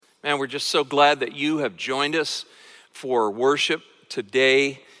Man, we're just so glad that you have joined us for worship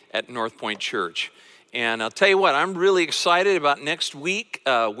today at North Point Church. And I'll tell you what, I'm really excited about next week.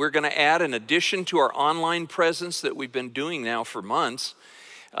 We're going to add an addition to our online presence that we've been doing now for months.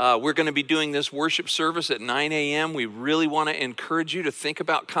 We're going to be doing this worship service at 9 a.m. We really want to encourage you to think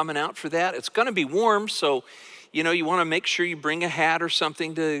about coming out for that. It's going to be warm, so you want to make sure you bring a hat or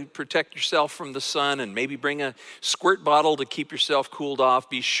something to protect yourself from the sun, and maybe bring a squirt bottle to keep yourself cooled off.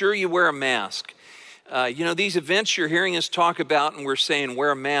 Be sure you wear a mask. These events you're hearing us talk about, and we're saying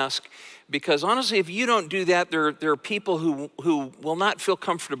wear a mask, because honestly, if you don't do that, there are people who will not feel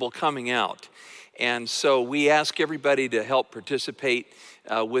comfortable coming out. And so we ask everybody to help participate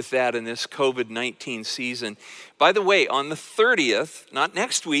with that in this COVID-19 season. By the way, on the 30th, not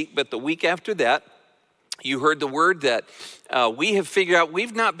next week, but the week after that, you heard the word that we have figured out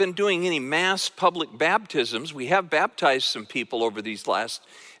we've not been doing any mass public baptisms. We have baptized some people over these last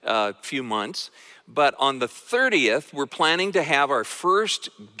few months. But on the 30th, we're planning to have our first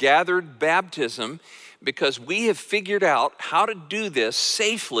gathered baptism, because we have figured out how to do this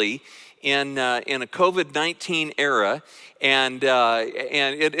safely in a COVID-19 era. And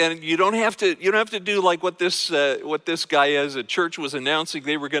you don't have to do like what this guy as a church was announcing.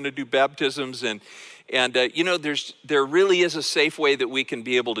 They were going to do baptisms, and there really is a safe way that we can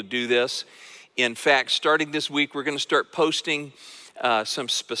be able to do this. In fact, starting this week, we're going to start posting some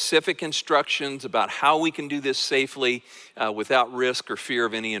specific instructions about how we can do this safely without risk or fear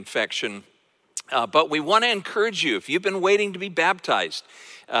of any infection. But we want to encourage you, if you've been waiting to be baptized,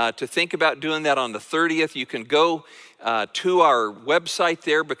 to think about doing that on the 30th. You can go to our website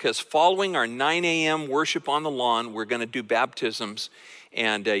there, because following our 9 a.m. worship on the lawn, we're going to do baptisms.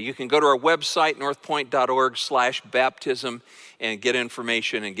 And you can go to our website, northpoint.org/baptism, and get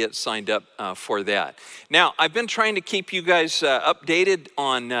information and get signed up for that. Now, I've been trying to keep you guys updated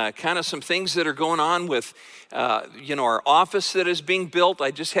on kind of some things that are going on with, our office that is being built.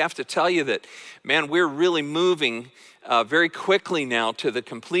 I just have to tell you that, man, we're really moving very quickly now to the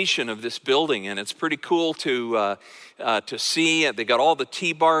completion of this building, and it's pretty cool to see. They got all the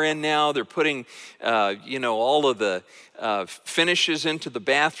T-bar in now. They're putting, all of the finishes into the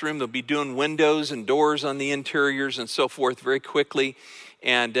bathroom. They'll be doing windows and doors on the interiors and so forth very quickly,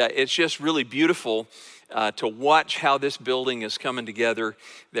 and it's just really beautiful to watch how this building is coming together,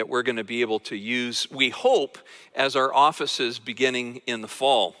 that we're going to be able to use, we hope, as our offices beginning in the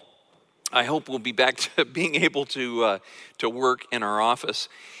fall. I hope we'll be back to being able to work in our office.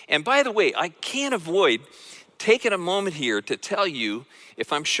 And by the way, I can't avoid taking a moment here to tell you,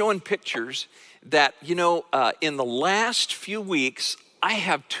 if I'm showing pictures, that, in the last few weeks, I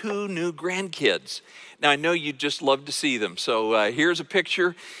have 2 new grandkids. Now, I know you'd just love to see them. So here's a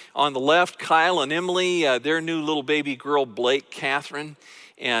picture on the left, Kyle and Emily, their new little baby girl, Blake, Catherine.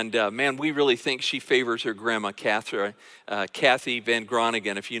 And man, we really think she favors her grandma, Kathy Van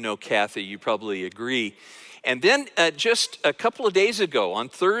Groningen. If you know Kathy, you probably agree. And then just a couple of days ago, on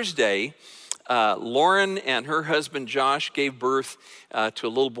Thursday, Lauren and her husband, Josh, gave birth to a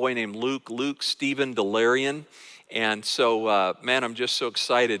little boy named Luke Stephen Delarian. And so, man, I'm just so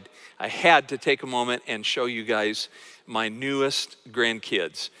excited. I had to take a moment and show you guys my newest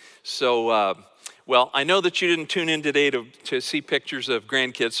grandkids. So, well, I know that you didn't tune in today to see pictures of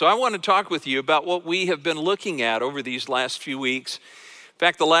grandkids, so I want to talk with you about what we have been looking at over these last few weeks. In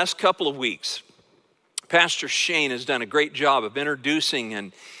fact, the last couple of weeks, Pastor Shane has done a great job of introducing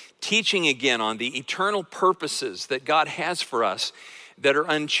and teaching again on the eternal purposes that God has for us that are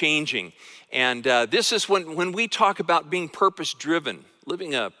unchanging. And this is when we talk about being purpose-driven,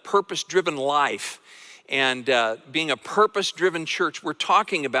 living a purpose-driven life, and being a purpose-driven church. We're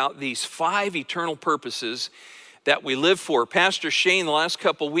talking about these 5 eternal purposes that we live for. Pastor Shane, the last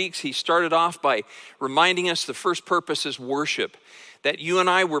couple of weeks, he started off by reminding us the first purpose is worship, that you and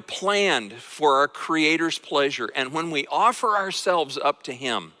I were planned for our Creator's pleasure. And when we offer ourselves up to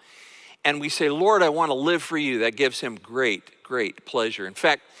Him and we say, Lord, I want to live for you, that gives Him great, great pleasure. In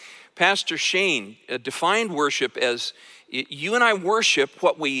fact, Pastor Shane defined worship as you and I worship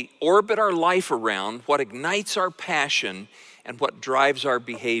what we orbit our life around, what ignites our passion, and what drives our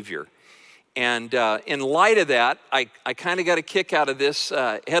behavior. And in light of that, I kind of got a kick out of this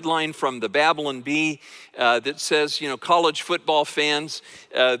headline from the Babylon Bee that says, college football fans,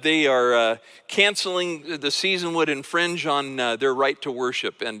 they are canceling the season would infringe on their right to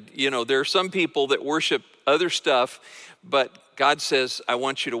worship. And, there are some people that worship other stuff, but God says, I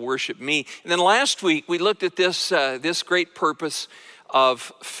want you to worship me. And then last week, we looked at this great purpose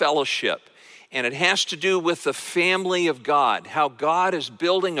of fellowship. And it has to do with the family of God, how God is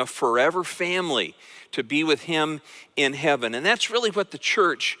building a forever family to be with him in heaven. And that's really what the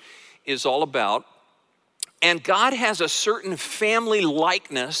church is all about. And God has a certain family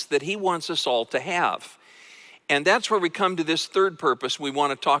likeness that he wants us all to have. And that's where we come to this third purpose we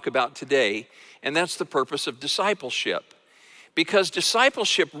want to talk about today, and that's the purpose of discipleship. Because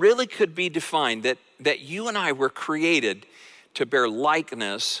discipleship really could be defined that you and I were created to bear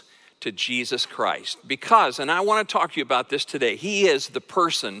likeness to Jesus Christ. Because, and I want to talk to you about this today, he is the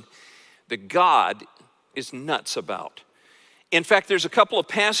person that God is nuts about. In fact, there's a couple of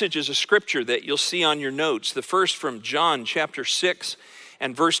passages of scripture that you'll see on your notes. The first from John chapter 6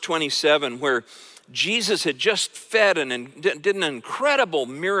 and verse 27, where Jesus had just fed and did an incredible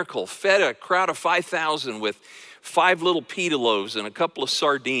miracle, fed a crowd of 5,000 with 5 little pita loaves and a couple of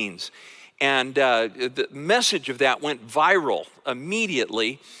sardines. And the message of that went viral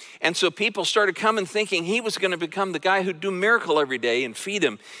immediately. And so people started coming thinking he was going to become the guy who'd do a miracle every day and feed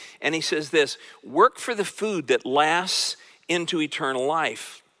them. And he says this, work for the food that lasts into eternal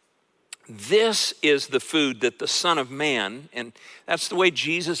life. This is the food that the Son of Man, and that's the way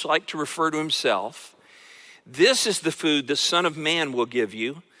Jesus liked to refer to himself. This is the food the Son of Man will give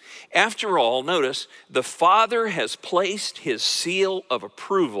you. After all, notice, the Father has placed his seal of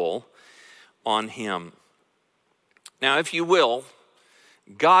approval on him. Now, if you will,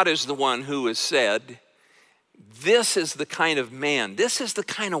 God is the one who has said, this is the kind of man, this is the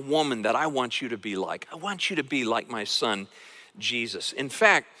kind of woman that I want you to be like. I want you to be like my son, Jesus. In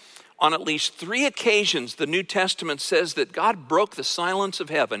fact, on at least 3 occasions, the New Testament says that God broke the silence of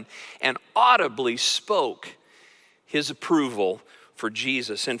heaven and audibly spoke his approval for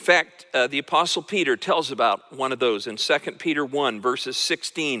Jesus. In fact, the Apostle Peter tells about one of those in 2 Peter 1, verses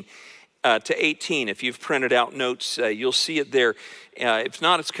 16 to 18. If you've printed out notes, you'll see it there. If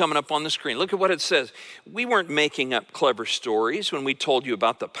not, it's coming up on the screen. Look at what it says. We weren't making up clever stories when we told you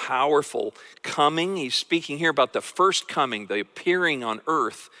about the powerful coming. He's speaking here about the first coming, the appearing on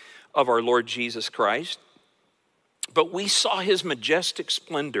earth of our Lord Jesus Christ. But we saw his majestic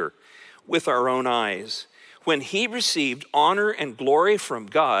splendor with our own eyes when he received honor and glory from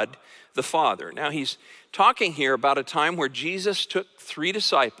God the Father. Now he's talking here about a time where Jesus took 3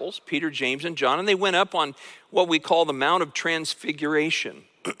 disciples, Peter, James, and John, and they went up on what we call the Mount of Transfiguration.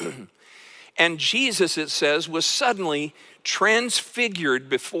 And Jesus, it says, was suddenly transfigured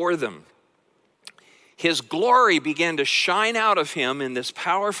before them. His glory began to shine out of him in this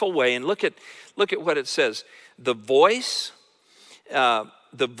powerful way. And look at what it says. The voice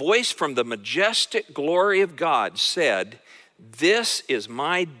from the majestic glory of God said, "This is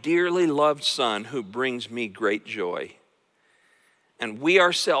my dearly loved Son who brings me great joy." And we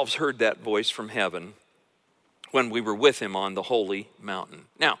ourselves heard that voice from heaven when we were with him on the holy mountain.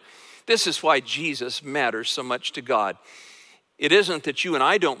 Now, this is why Jesus matters so much to God. It isn't that you and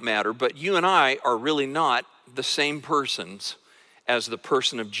I don't matter, but you and I are really not the same persons as the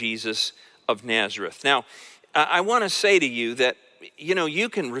person of Jesus of Nazareth. Now, I want to say to you that, you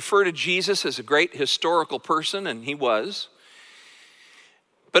can refer to Jesus as a great historical person, and he was.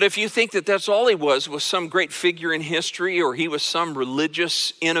 But if you think that that's all he was some great figure in history, or he was some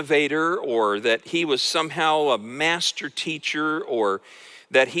religious innovator, or that he was somehow a master teacher, or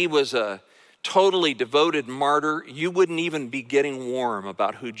that he was a totally devoted martyr, you wouldn't even be getting warm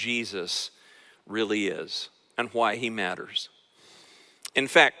about who Jesus really is and why he matters. In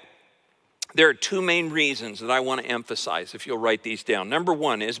fact, there are 2 main reasons that I want to emphasize, if you'll write these down. Number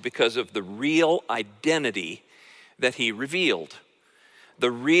 1 is because of the real identity that he revealed.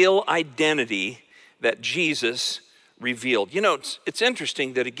 The real identity that Jesus revealed. It's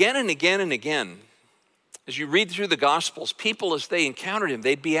interesting that again and again and again, as you read through the Gospels, people, as they encountered him,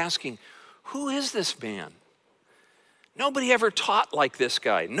 they'd be asking, who is this man? Nobody ever taught like this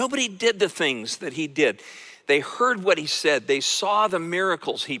guy. Nobody did the things that he did. They heard what he said. They saw the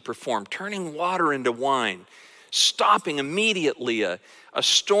miracles he performed, turning water into wine, stopping immediately a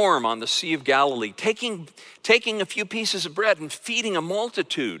storm on the Sea of Galilee, taking a few pieces of bread and feeding a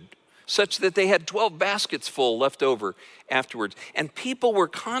multitude such that they had 12 baskets full left over afterwards. And people were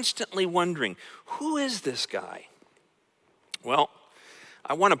constantly wondering, who is this guy? Well,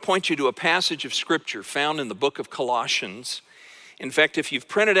 I want to point you to a passage of scripture found in the book of Colossians. In fact, if you've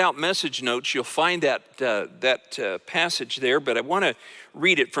printed out message notes, you'll find that passage there, but I want to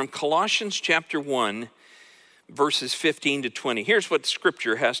read it from Colossians chapter 1, verses 15 to 20. Here's what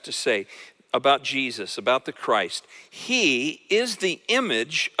scripture has to say about Jesus, about the Christ. He is the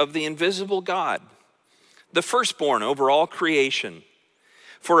image of the invisible God, the firstborn over all creation.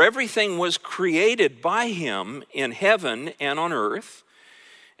 For everything was created by him in heaven and on earth.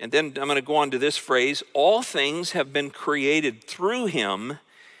 And then I'm going to go on to this phrase, all things have been created through him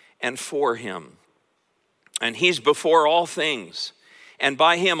and for him. And he's before all things, and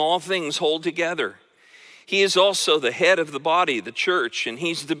by him all things hold together. He is also the head of the body, the church, and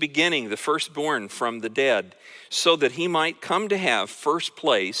he's the beginning, the firstborn from the dead, so that he might come to have first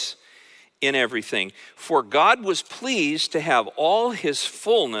place in everything. For God was pleased to have all his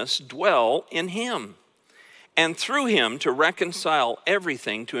fullness dwell in him, and through him to reconcile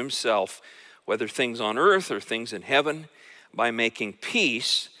everything to himself, whether things on earth or things in heaven, by making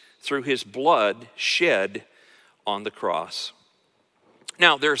peace through his blood shed on the cross.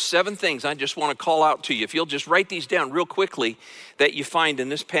 Now, there are 7 things I just want to call out to you. If you'll just write these down real quickly that you find in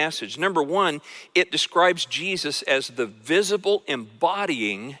this passage. Number 1, it describes Jesus as the visible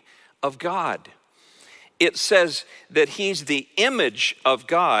embodying of God. It says that he's the image of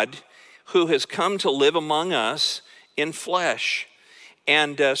God who has come to live among us in flesh.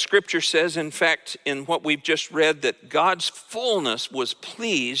 And Scripture says, in fact, in what we've just read, that God's fullness was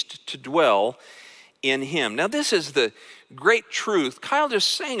pleased to dwell in him. Now, this is the great truth. Kyle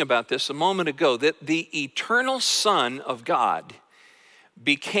just sang about this a moment ago, that the eternal Son of God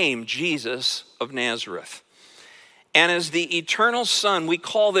became Jesus of Nazareth. And as the eternal Son, we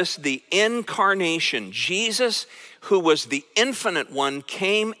call this the incarnation. Jesus, who was the infinite one,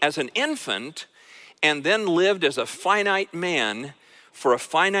 came as an infant and then lived as a finite man for a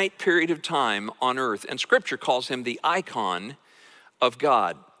finite period of time on earth. And Scripture calls him the icon of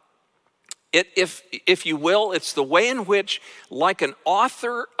God. If you will, it's the way in which, like an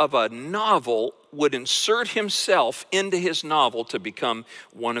author of a novel would insert himself into his novel to become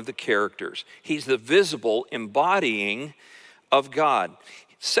one of the characters. He's the visible embodying of God.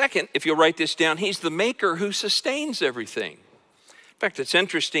 Second, if you'll write this down, he's the maker who sustains everything. In fact, it's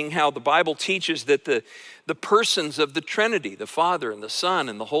interesting how the Bible teaches that the persons of the Trinity, the Father and the Son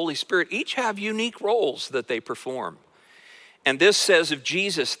and the Holy Spirit, each have unique roles that they perform. And this says of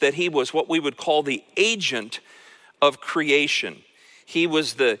Jesus that he was what we would call the agent of creation. He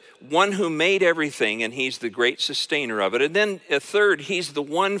was the one who made everything, and he's the great sustainer of it. And then a third, he's the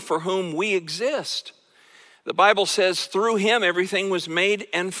one for whom we exist. The Bible says through him everything was made,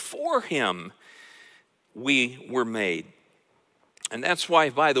 and for him we were made. And that's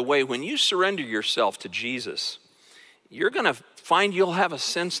why, by the way, when you surrender yourself to Jesus, you're going to find you'll have a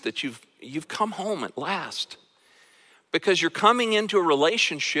sense that you've come home at last. Because you're coming into a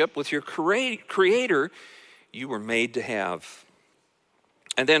relationship with your Creator you were made to have.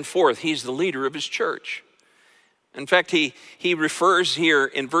 And then fourth, he's the leader of his church. In fact, he refers here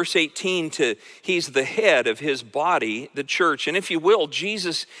in verse 18 to he's the head of his body, the church. And if you will,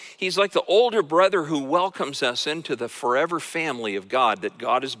 Jesus, he's like the older brother who welcomes us into the forever family of God that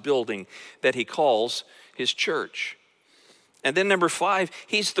God is building, that he calls his church. And then number 5,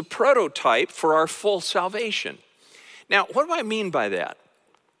 he's the prototype for our full salvation. Now, what do I mean by that?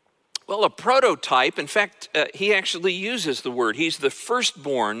 Well, a prototype, in fact, he actually uses the word. He's the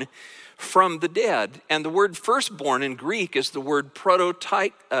firstborn from the dead. And the word firstborn in Greek is the word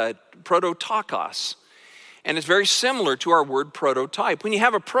prototokos. And it's very similar to our word prototype. When you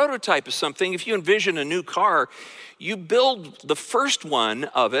have a prototype of something, if you envision a new car, you build the first one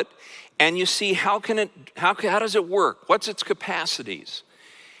of it and you see how does it work? What's its capacities?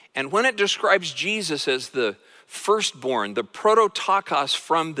 And when it describes Jesus as the firstborn, the prototokos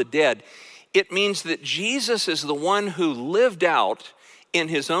from the dead, it means that Jesus is the one who lived out in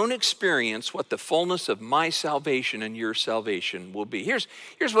his own experience what the fullness of my salvation and your salvation will be. Here's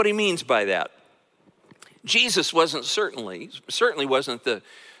what he means by that. Jesus certainly wasn't the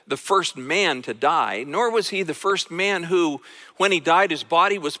first man to die, nor was he the first man who, when he died, his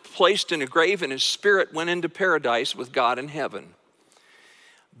body was placed in a grave and his spirit went into paradise with God in heaven.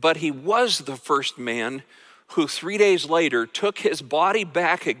 But he was the first man who 3 days later took his body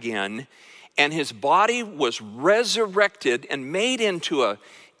back again, and his body was resurrected and made into a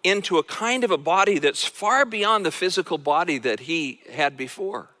kind of a body that's far beyond the physical body that he had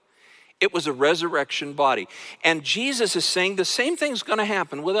before. It was a resurrection body. And Jesus is saying the same thing's going to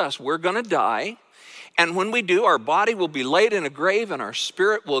happen with us. We're going to die, and when we do, our body will be laid in a grave and our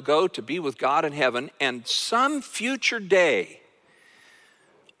spirit will go to be with God in heaven, and some future day,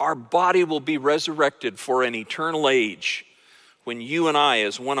 our body will be resurrected for an eternal age when you and I,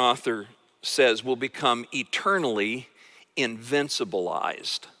 as one author says, will become eternally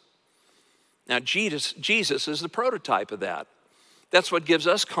invincibilized. Now, Jesus is the prototype of that. That's what gives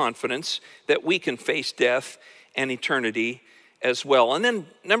us confidence that we can face death and eternity as well. And then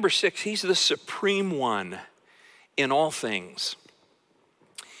number 6, he's the supreme one in all things.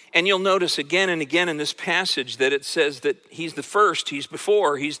 And you'll notice again and again in this passage that it says that he's the first, he's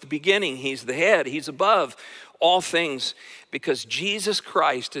before, he's the beginning, he's the head, he's above all things, because Jesus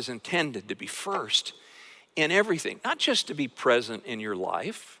Christ is intended to be first in everything, not just to be present in your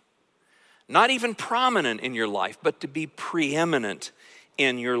life, not even prominent in your life, but to be preeminent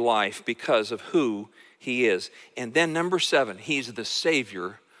in your life because of who he is. And then number 7, he's the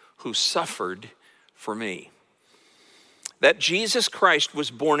Savior who suffered for me. That Jesus Christ was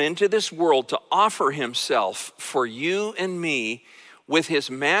born into this world to offer himself for you and me with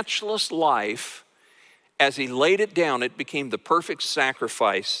his matchless life. As he laid it down, it became the perfect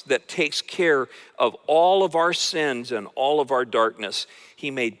sacrifice that takes care of all of our sins and all of our darkness.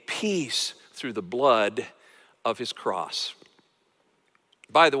 He made peace through the blood of his cross.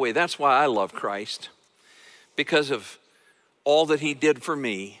 By the way, that's why I love Christ, because of all that he did for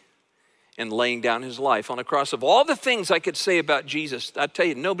me in laying down his life on a cross. Of all the things I could say about Jesus, I tell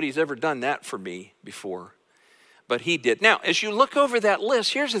you, nobody's ever done that for me before, but he did. Now, as you look over that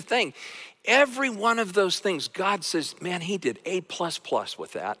list, here's the thing. Every one of those things, God says, man, he did A++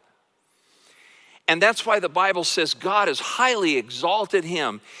 with that. And that's why the Bible says God has highly exalted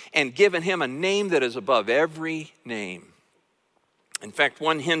him and given him a name that is above every name. In fact,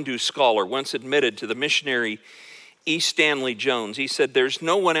 one Hindu scholar once admitted to the missionary E. Stanley Jones, he said, there's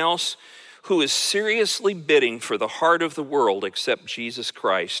no one else who is seriously bidding for the heart of the world except Jesus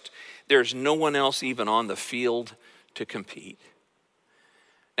Christ. There's no one else even on the field to compete.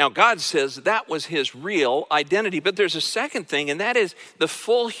 Now, God says that was his real identity, but there's a second thing, and that is the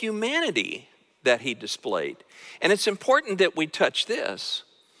full humanity that he displayed. And it's important that we touch this,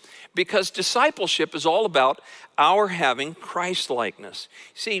 because discipleship is all about our having Christ-likeness.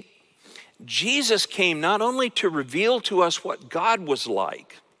 See, Jesus came not only to reveal to us what God was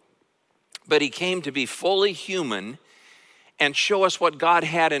like, but he came to be fully human and show us what God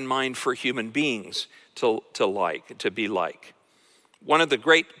had in mind for human beings to be like. One of the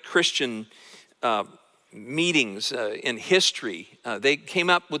great Christian meetings in history, they came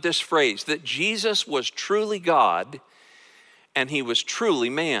up with this phrase, that Jesus was truly God and he was truly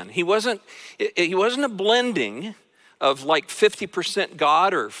man. He wasn't a blending of like 50%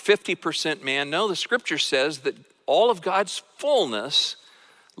 God or 50% man. No, the scripture says that all of God's fullness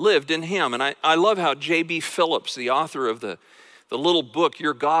lived in him. And I love how J.B. Phillips, the author of the little book,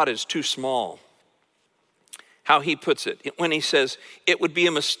 Your God is Too Small, how he puts it when he says, it would be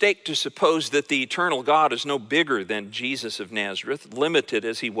a mistake to suppose that the eternal God is no bigger than Jesus of Nazareth, limited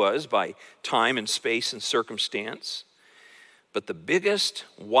as he was by time and space and circumstance. But the biggest,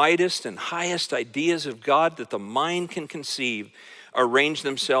 widest, and highest ideas of God that the mind can conceive arrange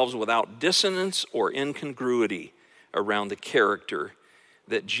themselves without dissonance or incongruity around the character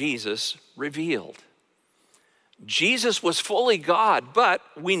that Jesus revealed. Jesus was fully God, but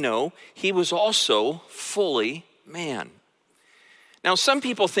we know he was also fully man. Now, some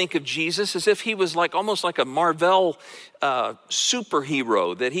people think of Jesus as if he was almost like a Marvel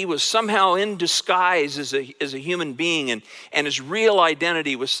superhero, that he was somehow in disguise as a human being and his real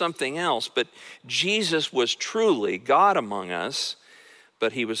identity was something else. But Jesus was truly God among us,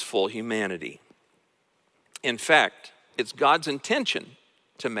 but he was full humanity. In fact, it's God's intention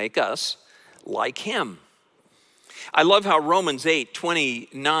to make us like him. I love how Romans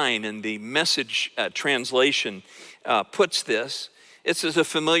 8:29 in the Message translation puts this. This is a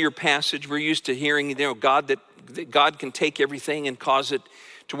familiar passage. We're used to hearing, God, that God can take everything and cause it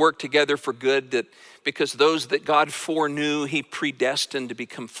to work together for good, that because those that God foreknew, he predestined to be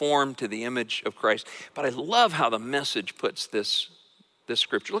conformed to the image of Christ. But I love how the Message puts this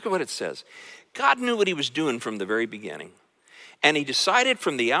scripture. Look at what it says. God knew what he was doing from the very beginning, and he decided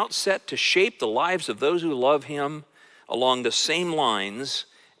from the outset to shape the lives of those who love him along the same lines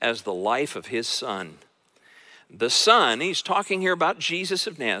as the life of his Son. The Son, he's talking here about Jesus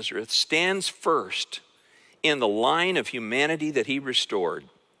of Nazareth, stands first in the line of humanity that he restored.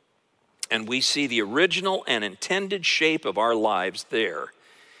 And we see the original and intended shape of our lives there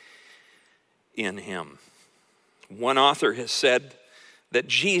in him. One author has said that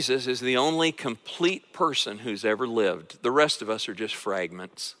Jesus is the only complete person who's ever lived. The rest of us are just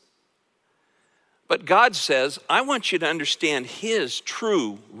fragments. But God says, I want you to understand his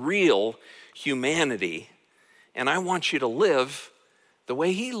true, real humanity, and I want you to live the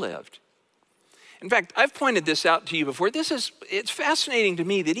way he lived. In fact, I've pointed this out to you before. It's fascinating to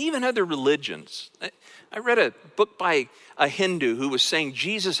me that even other religions, I read a book by a Hindu who was saying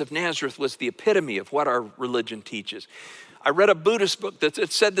Jesus of Nazareth was the epitome of what our religion teaches. I read a Buddhist book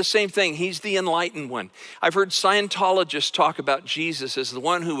that said the same thing. He's the enlightened one. I've heard Scientologists talk about Jesus as the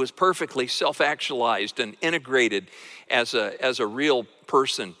one who was perfectly self-actualized and integrated as a real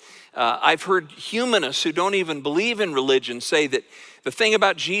person. I've heard humanists who don't even believe in religion say that the thing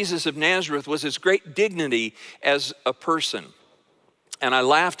about Jesus of Nazareth was his great dignity as a person. And I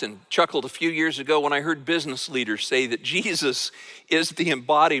laughed and chuckled a few years ago when I heard business leaders say that Jesus is the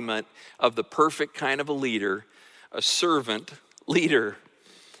embodiment of the perfect kind of a leader, a servant leader.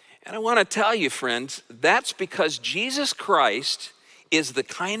 And I want to tell you, friends, that's because Jesus Christ is the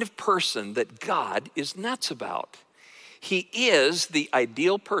kind of person that God is nuts about. He is the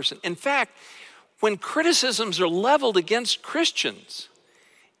ideal person. In fact, when criticisms are leveled against Christians,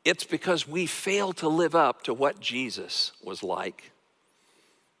 it's because we fail to live up to what Jesus was like.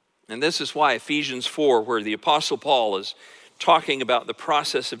 And this is why Ephesians 4, where the Apostle Paul is talking about the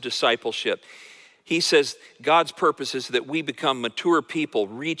process of discipleship, he says God's purpose is that we become mature people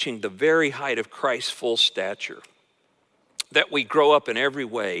reaching the very height of Christ's full stature, that we grow up in every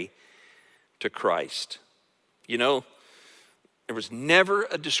way to Christ. You know, there was never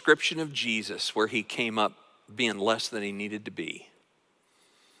a description of Jesus where he came up being less than he needed to be.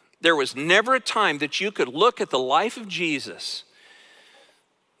 There was never a time that you could look at the life of Jesus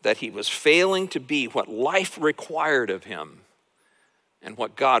that he was failing to be what life required of him and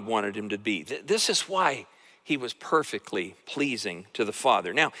what God wanted him to be. This is why he was perfectly pleasing to the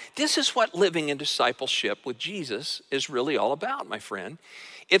Father. Now, this is what living in discipleship with Jesus is really all about, my friend.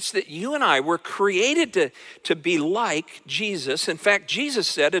 It's that you and I were created to be like Jesus. In fact, Jesus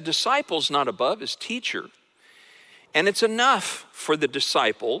said a disciple's not above his teacher. And it's enough for the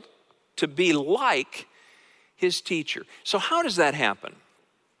disciple to be like his teacher. So how does that happen?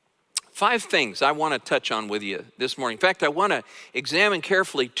 5 things I want to touch on with you this morning. In fact, I want to examine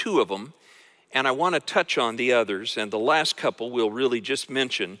carefully 2 of them, and I want to touch on the others, and the last couple we'll really just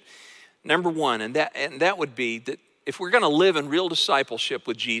mention. Number 1, and that would be that if we're going to live in real discipleship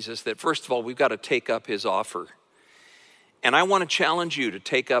with Jesus, that first of all, we've got to take up his offer. And I want to challenge you to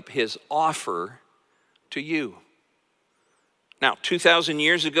take up his offer to you. Now, 2,000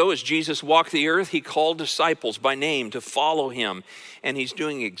 years ago, as Jesus walked the earth, he called disciples by name to follow him. And he's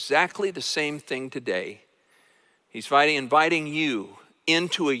doing exactly the same thing today. He's inviting you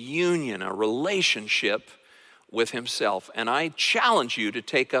into a union, a relationship with himself. And I challenge you to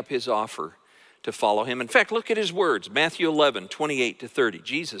take up his offer to follow him. In fact, look at his words. Matthew 11, 28-30.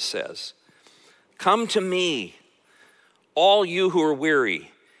 Jesus says, "Come to me, all you who are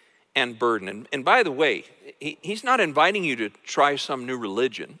weary and burdened." And by the way, he's not inviting you to try some new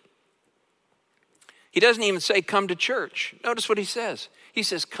religion. He doesn't even say, come to church. Notice what he says. He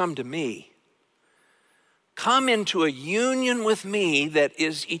says, come to me. Come into a union with me that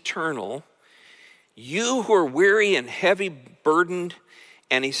is eternal. You who are weary and heavy burdened,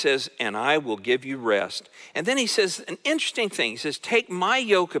 and he says, and I will give you rest. And then he says an interesting thing. He says, take my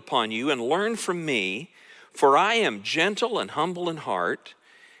yoke upon you and learn from me, for I am gentle and humble in heart,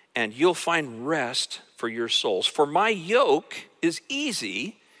 and you'll find rest for your souls. For my yoke is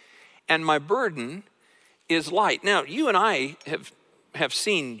easy and my burden is light. Now, you and I have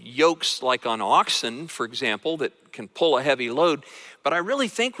seen yokes like on oxen, for example, that can pull a heavy load. But I really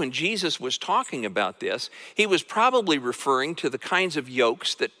think when Jesus was talking about this, he was probably referring to the kinds of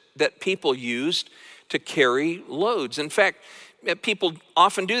yokes that people used to carry loads. In fact, people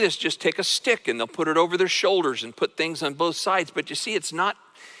often do this, just take a stick and they'll put it over their shoulders and put things on both sides. But you see, it's not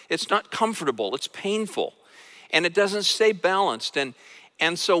comfortable, it's painful, and it doesn't stay balanced.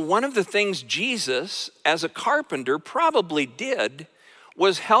 And so one of the things Jesus, as a carpenter, probably did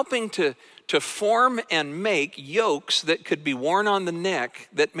was helping to form and make yokes that could be worn on the neck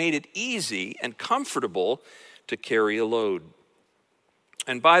that made it easy and comfortable to carry a load.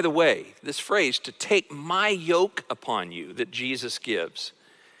 And by the way, this phrase, to take my yoke upon you, that Jesus gives,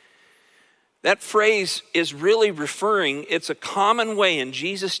 that phrase is really referring, it's a common way in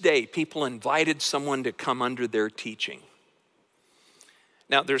Jesus' day, people invited someone to come under their teaching.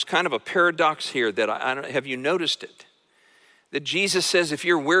 Now, there's kind of a paradox here that have you noticed it? That Jesus says, if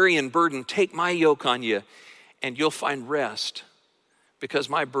you're weary and burdened, take my yoke on you and you'll find rest because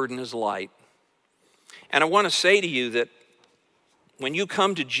my burden is light. And I want to say to you that when you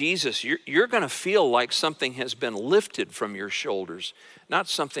come to Jesus, you're going to feel like something has been lifted from your shoulders, not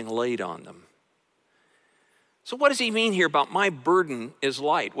something laid on them. So what does he mean here about my burden is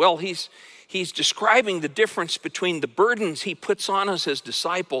light? Well, he's describing the difference between the burdens he puts on us as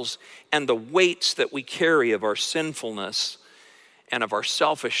disciples and the weights that we carry of our sinfulness and of our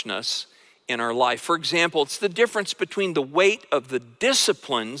selfishness in our life. For example, it's the difference between the weight of the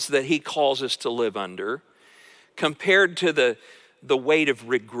disciplines that he calls us to live under compared to the weight of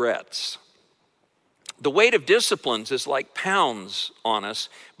regrets. The weight of disciplines is like pounds on us,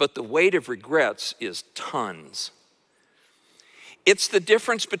 but the weight of regrets is tons. It's the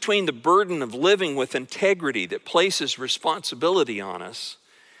difference between the burden of living with integrity that places responsibility on us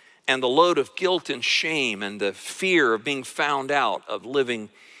and the load of guilt and shame and the fear of being found out, of living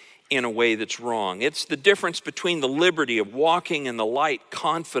in a way that's wrong. It's the difference between the liberty of walking in the light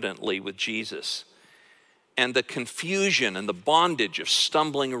confidently with Jesus and the confusion and the bondage of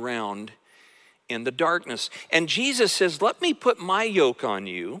stumbling around in the darkness. And Jesus says, let me put my yoke on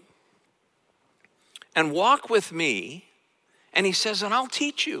you and walk with me. And he says, and I'll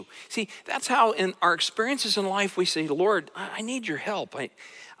teach you. See, that's how in our experiences in life we say, Lord, I need your help.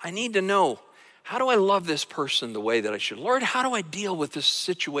 I need to know, how do I love this person the way that I should? Lord, how do I deal with this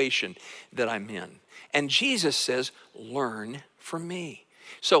situation that I'm in? And Jesus says, learn from me.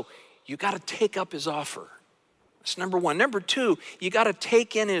 So you got to take up his offer. That's number one. Number two, you got to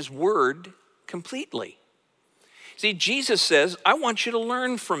take in his word completely. See, Jesus says, I want you to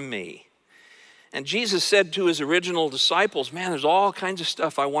learn from me. And Jesus said to his original disciples, man, there's all kinds of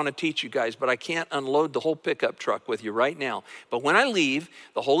stuff I want to teach you guys, but I can't unload the whole pickup truck with you right now. But when I leave,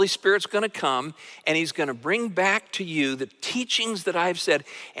 the Holy Spirit's going to come and he's going to bring back to you the teachings that I've said.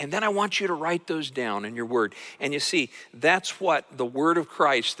 And then I want you to write those down in your word. And you see, that's what the word of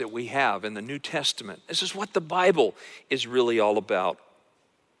Christ that we have in the New Testament. This is what the Bible is really all about.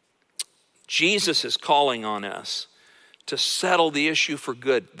 Jesus is calling on us to settle the issue for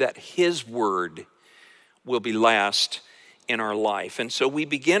good, that his word will be last in our life. And so we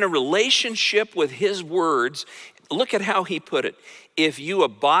begin a relationship with his words. Look at how he put it. If you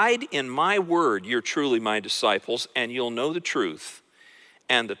abide in my word, you're truly my disciples, and you'll know the truth,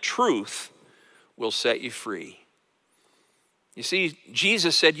 and the truth will set you free. You see,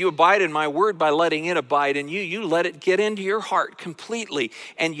 Jesus said, you abide in my word by letting it abide in you. You let it get into your heart completely,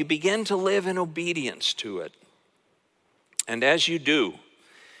 and you begin to live in obedience to it. And as you do,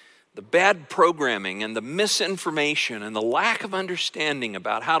 the bad programming and the misinformation and the lack of understanding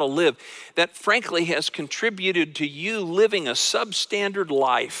about how to live, that frankly has contributed to you living a substandard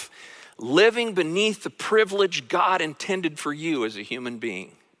life, living beneath the privilege God intended for you as a human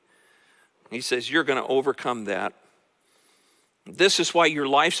being. He says, you're going to overcome that. This is why your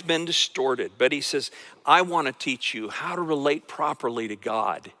life's been distorted. But he says, I want to teach you how to relate properly to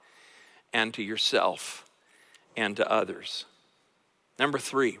God and to yourself and to others. Number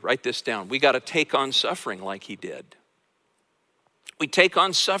three, write this down. We got to take on suffering like he did. We take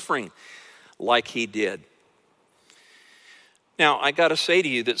on suffering like he did. Now, I got to say to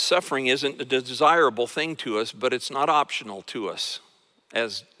you that suffering isn't a desirable thing to us, but it's not optional to us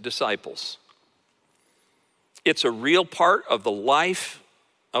as disciples. It's a real part of the life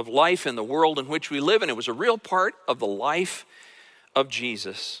in the world in which we live, and it was a real part of the life of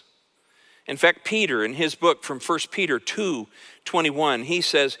Jesus. In fact, Peter, in his book from 1 Peter 2:21, he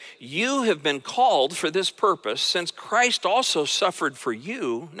says, you have been called for this purpose, since Christ also suffered for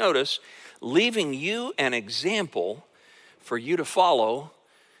you, notice, leaving you an example for you to follow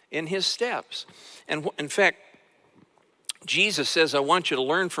in his steps. And in fact, Jesus says, I want you to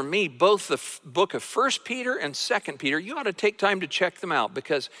learn from me. Both the book of 1 Peter and 2 Peter, you ought to take time to check them out,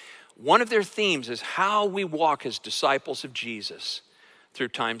 because one of their themes is how we walk as disciples of Jesus through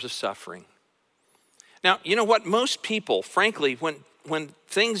times of suffering. Now, you know what? Most people, frankly, when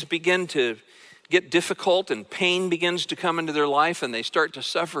things begin to get difficult and pain begins to come into their life and they start to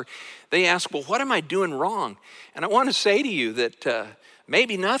suffer, they ask, well, what am I doing wrong? And I want to say to you that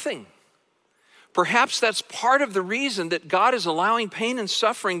maybe nothing. Perhaps that's part of the reason that God is allowing pain and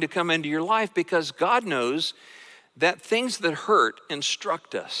suffering to come into your life, because God knows that things that hurt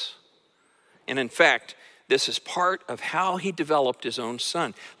instruct us. And in fact, this is part of how he developed his own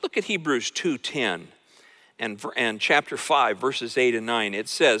son. Look at Hebrews 2:10 and chapter 5, verses 8 and 9. It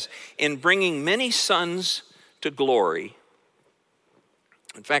says, in bringing many sons to glory,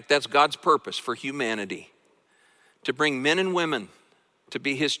 in fact, that's God's purpose for humanity, to bring men and women to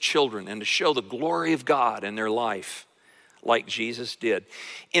be his children and to show the glory of God in their life like Jesus did.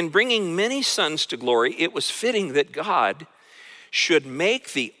 In bringing many sons to glory, it was fitting that God should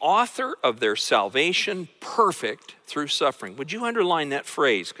make the author of their salvation perfect through suffering. Would you underline that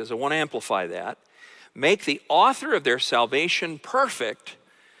phrase? Because I want to amplify that. Make the author of their salvation perfect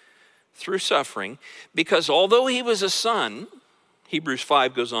through suffering, because although he was a son, Hebrews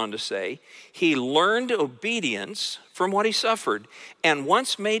 5 goes on to say, he learned obedience from what he suffered, and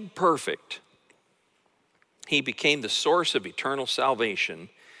once made perfect, he became the source of eternal salvation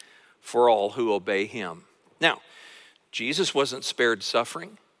for all who obey him. Now, Jesus wasn't spared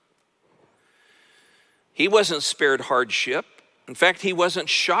suffering. He wasn't spared hardship. In fact, he wasn't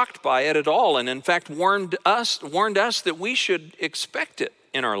shocked by it at all, and in fact warned us that we should expect it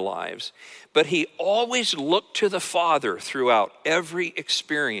in our lives. But he always looked to the Father throughout every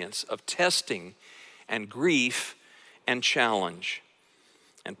experience of testing and grief and challenge.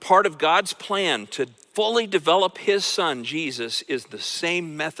 And part of God's plan to fully develop his son, Jesus, is the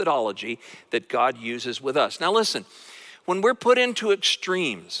same methodology that God uses with us. Now listen, when we're put into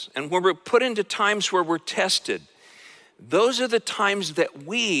extremes and when we're put into times where we're tested, those are the times that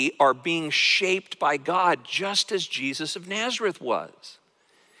we are being shaped by God, just as Jesus of Nazareth was.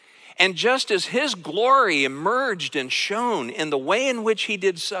 And just as his glory emerged and shone in the way in which he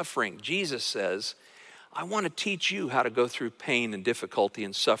did suffering, Jesus says, I want to teach you how to go through pain and difficulty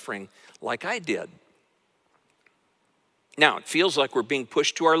and suffering like I did. Now, it feels like we're being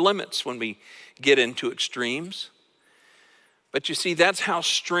pushed to our limits when we get into extremes. But you see, that's how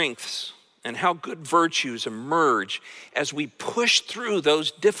strengths and how good virtues emerge as we push through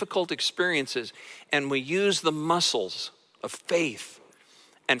those difficult experiences and we use the muscles of faith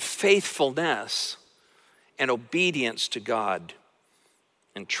and faithfulness and obedience to God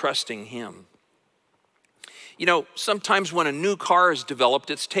and trusting him. You know, sometimes when a new car is developed,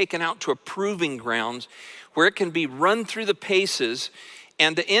 it's taken out to a proving grounds where it can be run through the paces.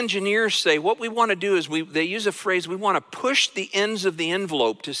 And the engineers say, what we want to do is, they use a phrase, we want to push the ends of the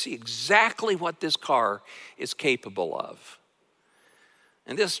envelope to see exactly what this car is capable of.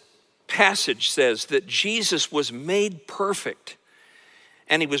 And this passage says that Jesus was made perfect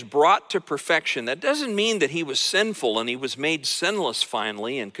and he was brought to perfection. That doesn't mean that he was sinful and he was made sinless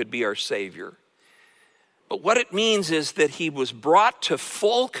finally and could be our Savior. But what it means is that he was brought to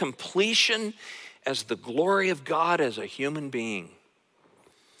full completion as the glory of God as a human being.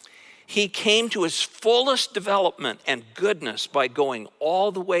 He came to his fullest development and goodness by going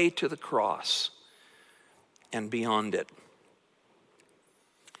all the way to the cross and beyond it.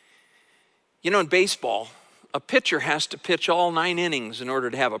 You know, in baseball, a pitcher has to pitch all 9 innings in order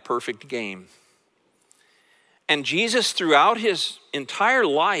to have a perfect game. And Jesus, throughout his entire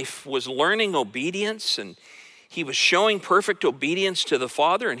life, was learning obedience, and he was showing perfect obedience to the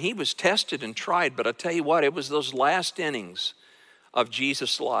Father, and he was tested and tried. But I tell you what, it was those last innings of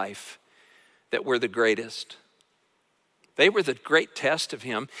Jesus' life that were the greatest. They were the great test of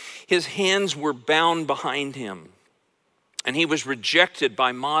him. His hands were bound behind him, and he was rejected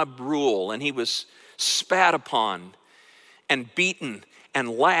by mob rule, and he was spat upon and beaten and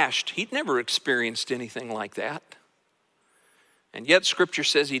lashed. He'd never experienced anything like that. And yet Scripture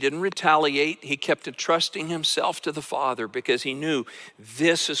says he didn't retaliate. He kept entrusting himself to the Father because he knew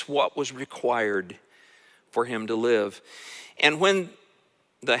this is what was required for him to live. And when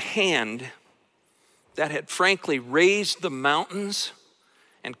the hand that had frankly raised the mountains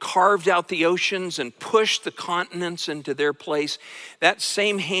and carved out the oceans and pushed the continents into their place, that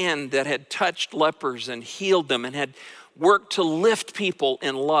same hand that had touched lepers and healed them and had worked to lift people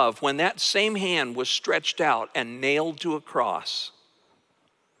in love, when that same hand was stretched out and nailed to a cross,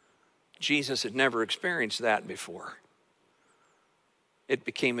 Jesus had never experienced that before. It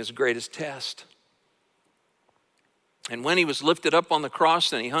became his greatest test. And when he was lifted up on the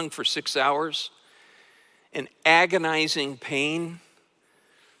cross and he hung for 6 hours in agonizing pain,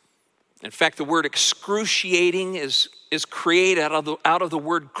 in fact, the word excruciating is created out of the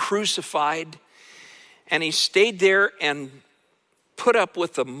word crucified. And he stayed there and put up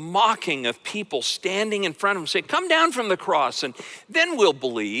with the mocking of people standing in front of him, saying, come down from the cross and then we'll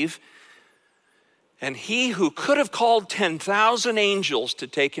believe. And he who could have called 10,000 angels to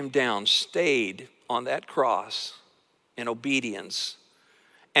take him down stayed on that cross in obedience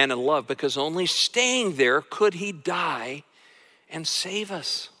and in love, because only staying there could he die and save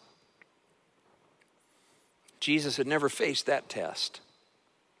us. Jesus had never faced that test.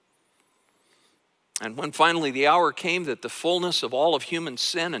 And when finally the hour came that the fullness of all of human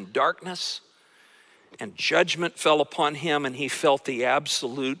sin and darkness and judgment fell upon him, and he felt the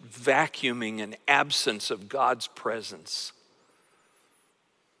absolute vacuuming and absence of God's presence,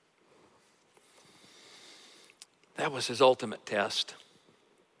 that was his ultimate test.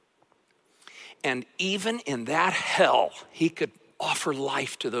 And even in that hell, he could offer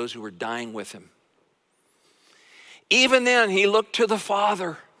life to those who were dying with him. Even then, he looked to the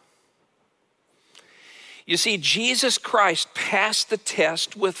Father. You see, Jesus Christ passed the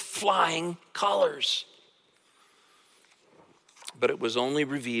test with flying colors. But it was only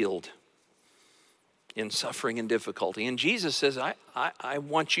revealed in suffering and difficulty. And Jesus says, I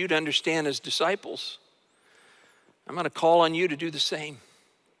want you to understand as disciples, I'm going to call on you to do the same.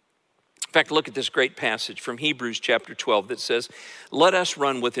 In fact, look at this great passage from Hebrews chapter 12 that says, let us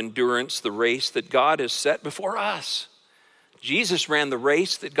run with endurance the race that God has set before us. Jesus ran the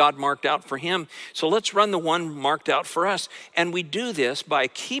race that God marked out for him. So let's run the one marked out for us. And we do this by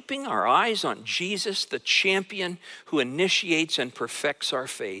keeping our eyes on Jesus, the champion who initiates and perfects our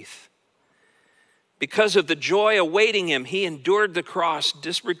faith. Because of the joy awaiting him, he endured the cross,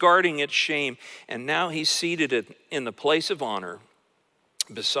 disregarding its shame, and now he's seated in the place of honor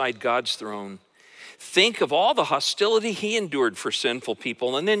beside God's throne. Think of all the hostility he endured for sinful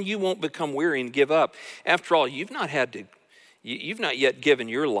people, and then you won't become weary and give up. After all, you've not yet given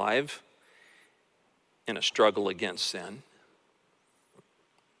your life in a struggle against sin.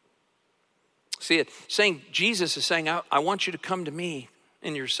 See, Jesus is saying, I want you to come to me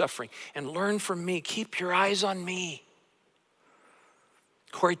in your suffering and learn from me. Keep your eyes on me.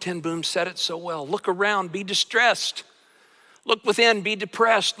 Corrie ten Boom said it so well. Look around, be distressed. Look within, be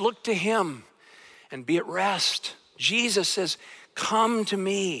depressed. Look to him and be at rest. Jesus says, come to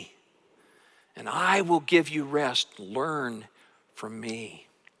me and I will give you rest. Learn from me.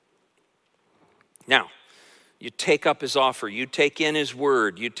 Now, you take up his offer. You take in his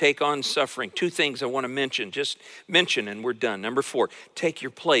word. You take on suffering. Two things I want to mention. Just mention and we're done. Number 4, take your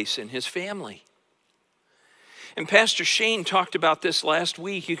place in his family. And Pastor Shane talked about this last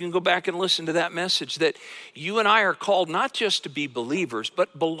week. You can go back and listen to that message, that you and I are called not just to be believers,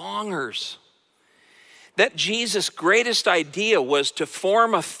 but belongers. That Jesus' greatest idea was to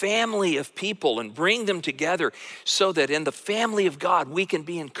form a family of people and bring them together so that in the family of God, we can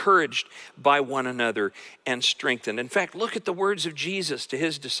be encouraged by one another and strengthened. In fact, look at the words of Jesus to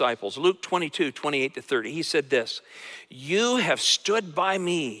his disciples. Luke 22:28-30. He said this, you have stood by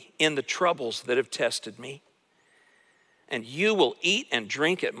me in the troubles that have tested me, and you will eat and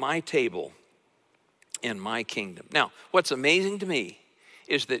drink at my table in my kingdom. Now, what's amazing to me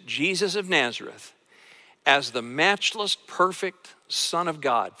is that Jesus of Nazareth, as the matchless, perfect Son of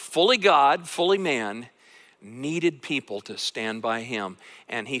God, fully man, needed people to stand by him.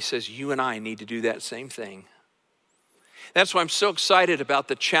 And he says, you and I need to do that same thing. That's why I'm so excited about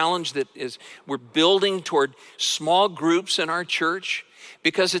the challenge that we're building toward small groups in our church,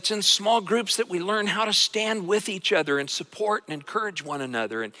 because it's in small groups that we learn how to stand with each other and support and encourage one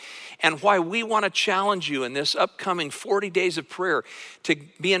another. And why we want to challenge you in this upcoming 40 days of prayer to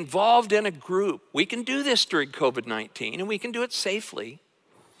be involved in a group. We can do this during COVID-19 and we can do it safely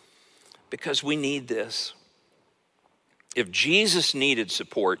because we need this. If Jesus needed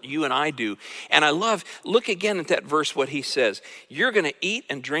support, you and I do. And look again at that verse, what he says. You're going to eat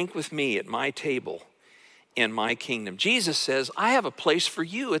and drink with me at my table in my kingdom. Jesus says, I have a place for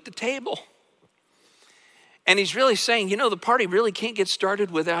you at the table. And he's really saying, the party really can't get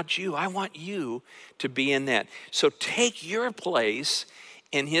started without you. I want you to be in that. So take your place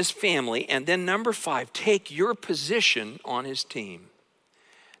in his family. And then number 5, take your position on his team.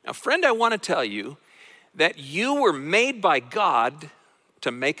 Now, friend, I want to tell you that you were made by God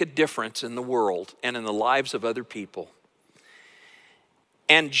to make a difference in the world and in the lives of other people.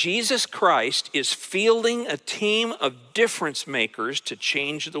 And Jesus Christ is fielding a team of difference makers to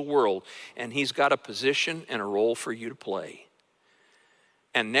change the world. And he's got a position and a role for you to play.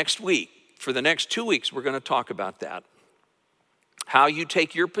 And next week, for the next 2 weeks, we're going to talk about that. How you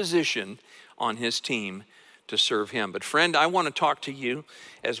take your position on his team to serve him. But friend, I want to talk to you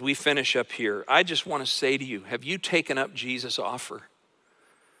as we finish up here. I just want to say to you, have you taken up Jesus' offer?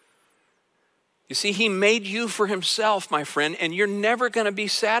 You see, he made you for himself, my friend, and you're never going to be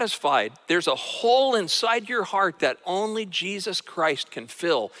satisfied. There's a hole inside your heart that only Jesus Christ can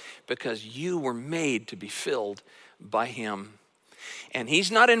fill because you were made to be filled by him. And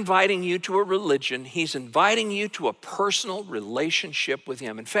he's not inviting you to a religion. He's inviting you to a personal relationship with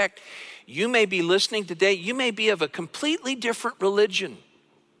him. In fact, you may be listening today. You may be of a completely different religion.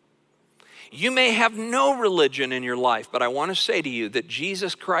 You may have no religion in your life, but I want to say to you that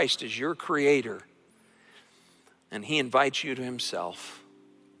Jesus Christ is your creator, and he invites you to himself.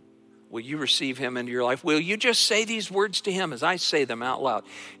 Will you receive him into your life? Will you just say these words to him as I say them out loud?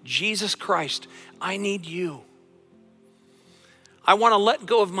 Jesus Christ, I need you. I want to let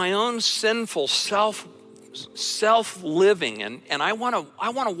go of my own sinful self-living, and I want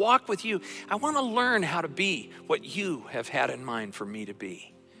to walk with you. I want to learn how to be what you have had in mind for me to be.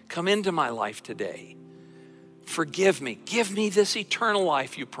 Come into my life today. Forgive me. Give me this eternal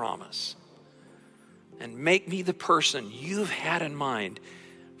life you promise. And make me the person you've had in mind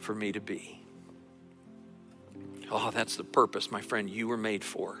for me to be. Oh, that's the purpose, my friend, you were made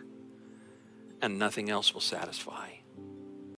for. And nothing else will satisfy.